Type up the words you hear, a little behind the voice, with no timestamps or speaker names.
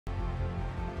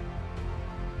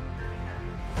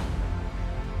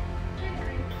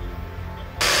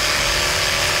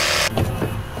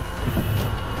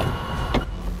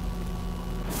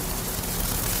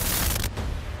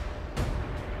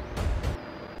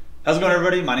How's it going,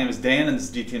 everybody? My name is Dan and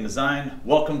this is DTM Design.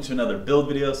 Welcome to another build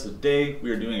video. So today we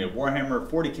are doing a Warhammer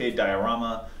 40k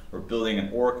diorama. We're building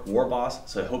an orc warboss.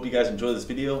 So I hope you guys enjoy this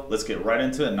video. Let's get right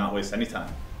into it and not waste any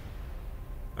time.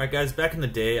 Alright guys, back in the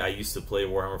day I used to play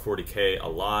Warhammer 40k a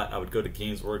lot. I would go to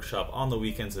Games Workshop on the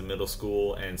weekends in middle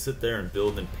school and sit there and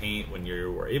build and paint when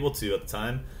you were able to at the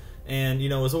time. And you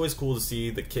know, it was always cool to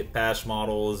see the kit bash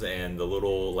models and the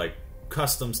little like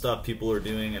custom stuff people are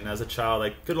doing, and as a child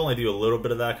I could only do a little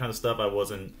bit of that kind of stuff. I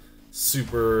wasn't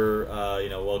super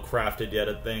well crafted yet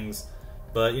at things,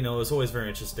 but you know, it was always very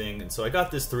interesting. And so I got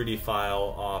this 3D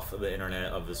file off of the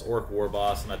internet of this orc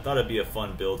warboss, and I thought it'd be a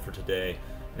fun build for today.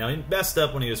 Now he messed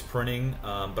up when he was printing,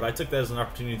 but I took that as an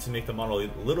opportunity to make the model a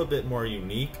little bit more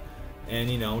unique and,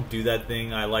 you know, do that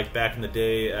thing I liked back in the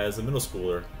day as a middle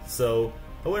schooler. So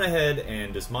I went ahead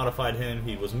and just modified him.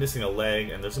 He was missing a leg,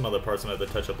 and there's some other parts I'm going to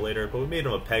have to touch up later, but we made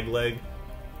him a peg leg.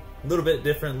 A little bit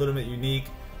different, a little bit unique,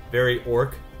 very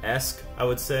orc-esque, I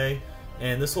would say.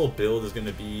 And this whole build is going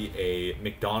to be a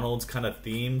McDonald's kind of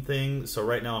theme thing. So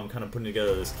right now I'm kind of putting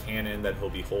together this cannon that he'll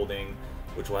be holding,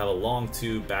 which will have a long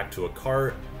tube back to a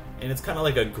cart. And it's kind of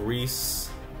like a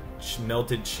grease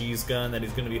melted cheese gun that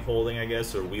he's going to be holding, I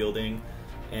guess, or wielding.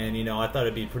 And you know, I thought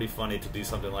it'd be pretty funny to do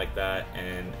something like that.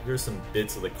 And here's some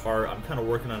bits of the cart. I'm kind of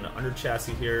working on an under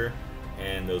chassis here,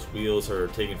 and those wheels are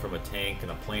taken from a tank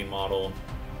and a plane model.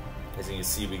 As you can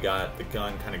see, we got the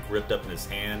gun kind of gripped up in his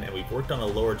hand, and we've worked on a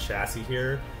lower chassis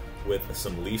here with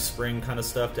some leaf spring kind of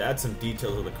stuff to add some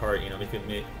detail to the cart. You know,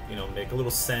 make a little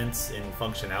sense in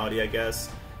functionality, I guess.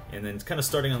 And then kind of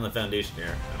starting on the foundation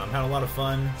here. And I'm having a lot of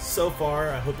fun so far.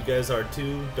 I hope you guys are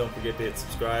too. Don't forget to hit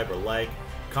subscribe or like.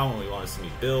 Comment what you want to see me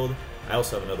build. I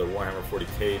also have another Warhammer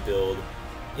 40k build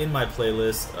in my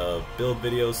playlist of build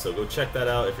videos, so go check that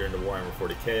out if you're into Warhammer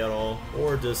 40k at all,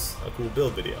 or just a cool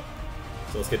build video.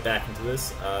 So let's get back into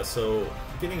this. So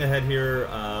getting ahead here,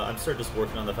 I'm starting just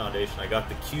working on the foundation. I got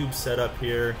the cube set up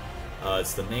here.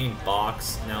 It's the main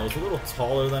box. Now it's a little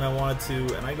taller than I wanted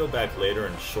to, and I go back later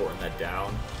and shorten that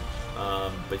down.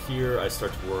 But here I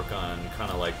start to work on kind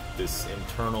of like this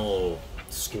internal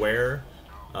square.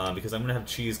 Because I'm going to have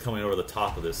cheese coming over the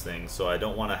top of this thing, so I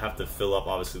don't want to have to fill up,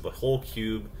 obviously, the whole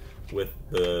cube with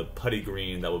the putty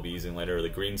green that we'll be using later, or the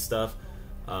green stuff.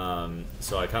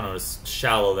 So I kind of just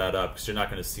shallow that up, because you're not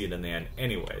going to see it in the end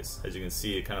anyways. As you can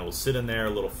see, it kind of will sit in there a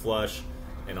little flush,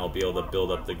 and I'll be able to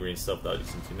build up the green stuff without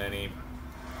using too many.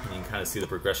 And you can kind of see the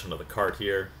progression of the cart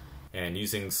here. And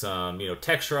using some, you know,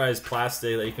 texturized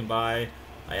plastic that you can buy,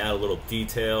 I add a little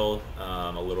detail,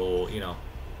 a little, you know,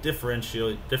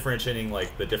 differentiating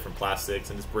like the different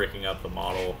plastics, and just breaking up the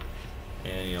model,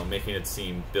 and you know, making it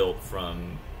seem built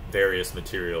from various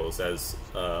materials as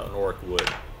an orc would.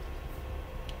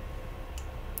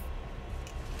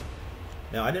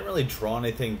 Now I didn't really draw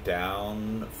anything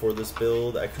down for this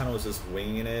build. I kind of was just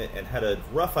winging it and had a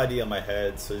rough idea in my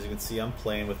head. So as you can see, I'm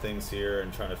playing with things here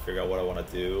and trying to figure out what I want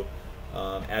to do,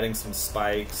 adding some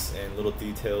spikes and little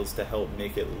details to help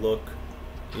make it look,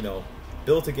 you know,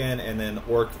 built again, and then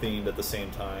orc themed at the same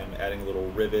time, adding little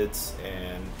rivets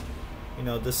and, you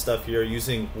know, this stuff here,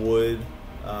 using wood,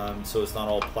 so it's not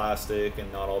all plastic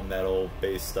and not all metal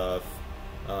based stuff.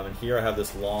 And here I have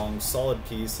this long solid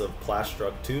piece of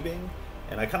plastruck tubing,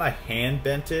 and I kind of hand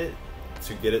bent it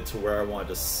to get it to where I want it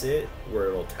to sit, where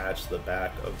it'll attach the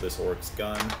back of this orc's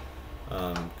gun,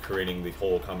 creating the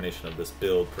whole combination of this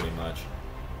build pretty much.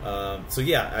 So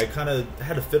yeah, I kind of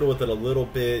had to fiddle with it a little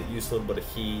bit, used a little bit of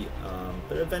heat,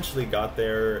 but eventually got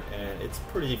there, and it's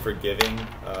pretty forgiving,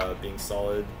 being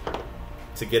solid.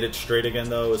 To get it straight again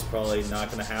though is probably not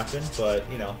going to happen, but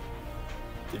you know,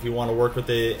 if you want to work with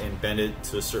it and bend it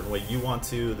to a certain way you want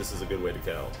to, this is a good way to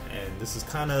go. And this is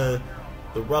kind of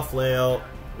the rough layout.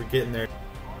 We're getting there.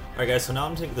 Alright guys, so now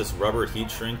I'm taking this rubber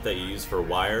heat shrink that you use for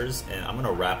wires, and I'm going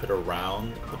to wrap it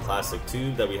around the plastic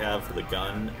tube that we have for the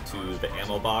gun to the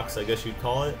ammo box, I guess you'd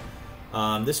call it.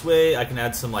 This way I can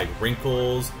add some like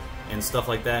wrinkles and stuff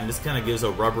like that, and this kind of gives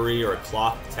a rubbery or a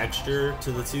cloth texture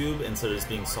to the tube instead of just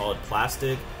being solid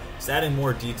plastic. Just adding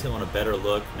more detail and a better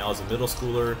look. Now as a middle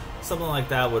schooler, something like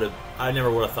that I never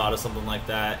would have thought of something like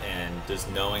that, and just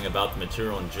knowing about the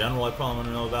material in general I probably want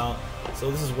to know about.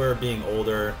 So this is where, being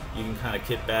older, you can kind of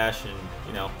kit bash and,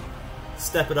 you know,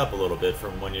 step it up a little bit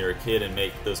from when you're a kid and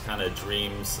make those kind of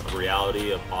dreams a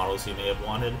reality of models you may have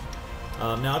wanted.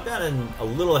 Now I've gotten a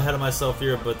little ahead of myself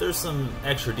here, but there's some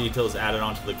extra details added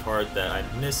onto the cart that I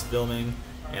missed filming.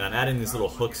 And I'm adding these little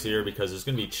hooks here because there's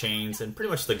going to be chains, and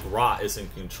pretty much the grot is in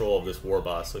control of this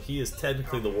warboss. So he is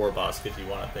technically the warboss if you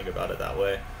want to think about it that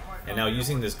way. And now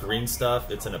using this green stuff,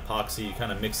 it's an epoxy, you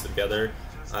kind of mix it together.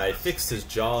 I fixed his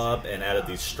jaw up and added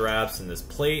these straps and this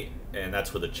plate and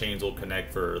that's where the chains will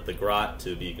connect for the grot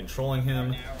to be controlling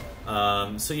him.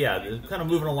 So yeah, kind of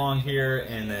moving along here,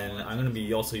 and then I'm going to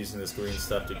be also using this green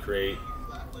stuff to create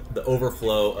the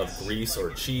overflow of grease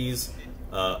or cheese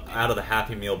out of the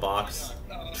Happy Meal box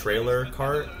trailer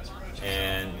cart.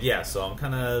 And yeah, so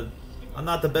I'm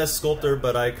not the best sculptor,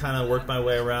 but I kind of worked my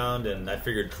way around, and I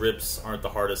figured drips aren't the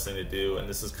hardest thing to do, and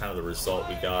this is kind of the result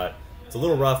we got. It's a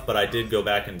little rough, but I did go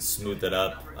back and smooth it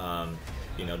up,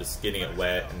 you know, just getting it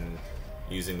wet and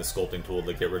using the sculpting tool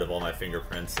to get rid of all my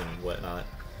fingerprints and whatnot.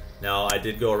 Now, I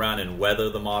did go around and weather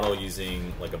the model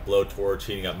using like a blowtorch,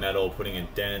 heating up metal, putting in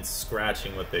dents,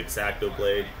 scratching with the X-Acto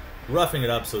blade, roughing it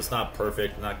up so it's not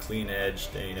perfect, not clean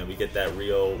edged, and you know, we get that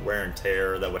real wear and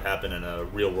tear that would happen in a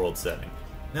real world setting.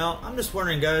 Now, I'm just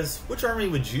wondering, guys, which army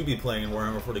would you be playing in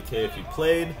Warhammer 40k if you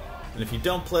played? And if you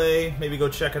don't play, maybe go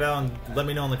check it out and let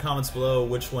me know in the comments below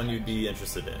which one you'd be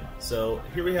interested in. So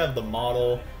here we have the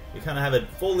model. We kind of have it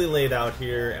fully laid out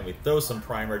here, and we throw some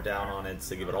primer down on it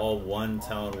to give it all one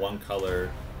tone, one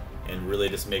color, and really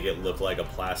just make it look like a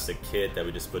plastic kit that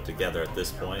we just put together at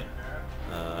this point.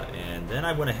 And then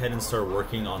I went ahead and started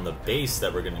working on the base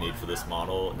that we're going to need for this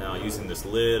model. Now, using this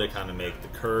lid, I kind of make the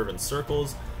curve and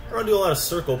circles. I don't do a lot of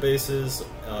circle bases.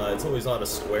 It's always a lot of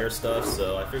square stuff,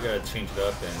 so I figured I'd change it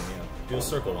up and, you know, do a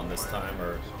circle one this time,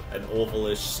 or an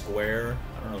ovalish square.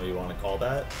 I don't know what you want to call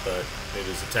that, but maybe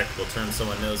there's a technical term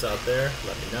someone knows out there.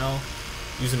 Let me know.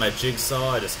 Using my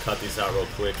jigsaw, I just cut these out real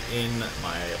quick in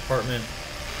my apartment.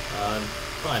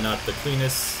 Probably not the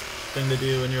cleanest thing to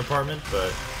do in your apartment,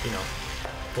 but, you know,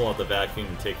 pull out the vacuum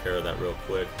and take care of that real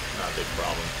quick. Not a big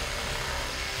problem.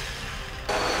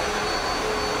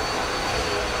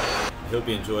 I hope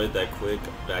you enjoyed that quick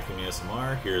vacuum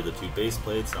ASMR. Here are the two base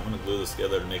plates. I'm going to glue this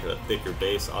together to make it a thicker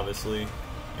base, obviously.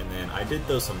 And then I did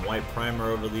throw some white primer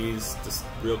over these just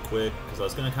real quick because I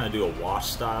was going to kind of do a wash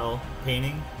style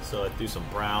painting. So I threw some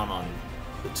brown on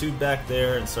the tube back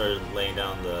there and started laying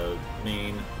down the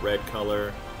main red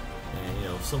color. And, you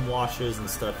know, some washes and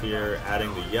stuff here,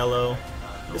 adding the yellow.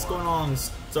 Just going on,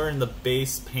 starting the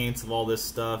base paints of all this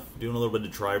stuff, doing a little bit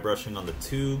of dry brushing on the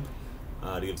tube.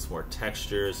 To give some more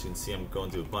texture. So you can see I'm going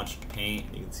through a bunch of paint.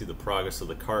 You can see the progress of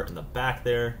the cart in the back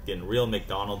there, getting real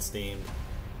McDonald's themed.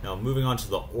 Now moving on to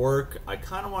the orc, I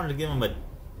kind of wanted to give him a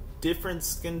different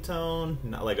skin tone,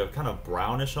 not like a kind of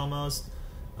brownish almost.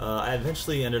 I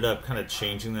eventually ended up kind of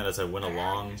changing that as I went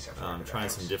along, trying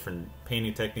some different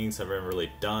painting techniques I've never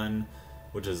really done,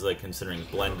 which is like considering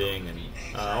blending and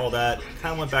all that.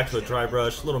 Kind of went back to a dry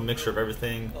brush, a little mixture of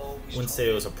everything. Wouldn't say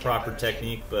it was a proper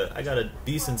technique, but I got a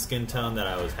decent skin tone that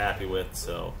I was happy with,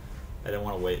 so I didn't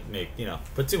want to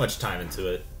put too much time into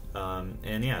it.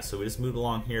 And yeah, so we just moved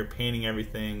along here, painting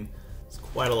everything. It's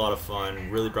quite a lot of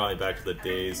fun. Really brought me back to the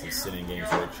days of sitting in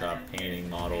Games Workshop painting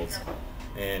models.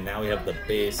 And now we have the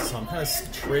base, so I'm kind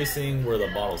of tracing where the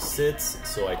model sits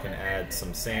so I can add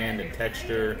some sand and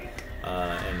texture.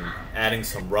 And adding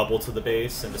some rubble to the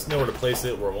base, and just know where to place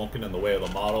it where it won't get in the way of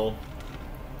the model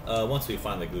once we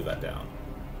finally glue that down.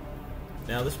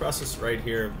 Now this process right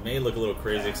here may look a little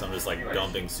crazy because I'm just like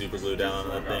dumping super glue down on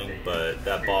that thing, but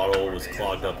that bottle was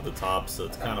clogged up at the top, so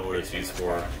it's kind of what it's used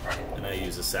for, and I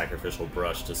use a sacrificial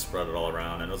brush to spread it all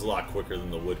around, and it was a lot quicker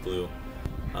than the wood glue.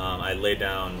 I laid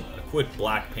down a quick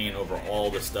black paint over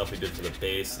all the stuff we did for the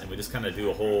base, and we just kind of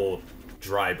do a whole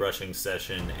dry brushing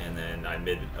session, and then I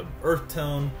made an earth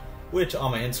tone, which on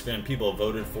my Instagram people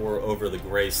voted for over the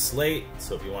gray slate.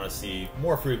 So if you want to see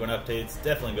more frequent updates,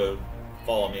 definitely go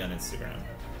follow me on Instagram.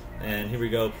 And here we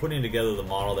go, putting together the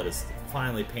model that is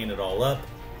finally painted all up.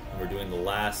 And we're doing the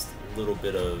last little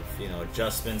bit of, you know,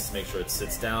 adjustments to make sure it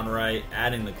sits down right,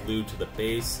 adding the glue to the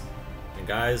base. And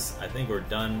guys, I think we're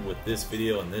done with this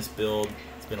video and this build.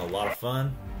 It's been a lot of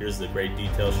fun. Here's the great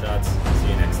detail shots. See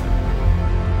you next time.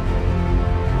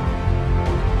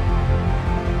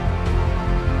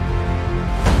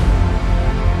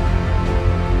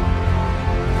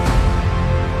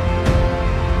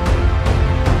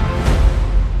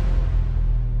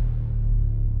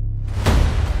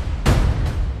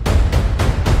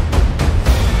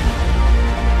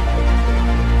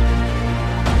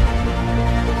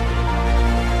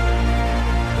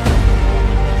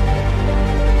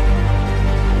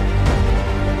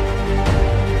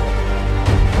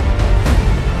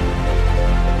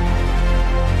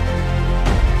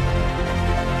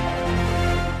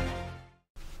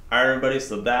 Alright everybody,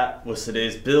 so that was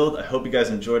today's build. I hope you guys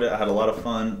enjoyed it. I had a lot of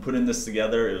fun putting this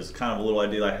together. It was kind of a little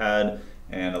idea I had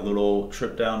and a little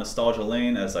trip down nostalgia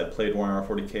lane as I played Warhammer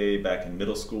 40k back in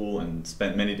middle school and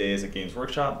spent many days at Games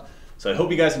Workshop. So I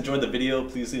hope you guys enjoyed the video.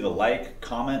 Please leave a like,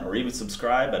 comment, or even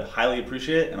subscribe. I'd highly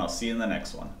appreciate it, and I'll see you in the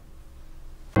next one.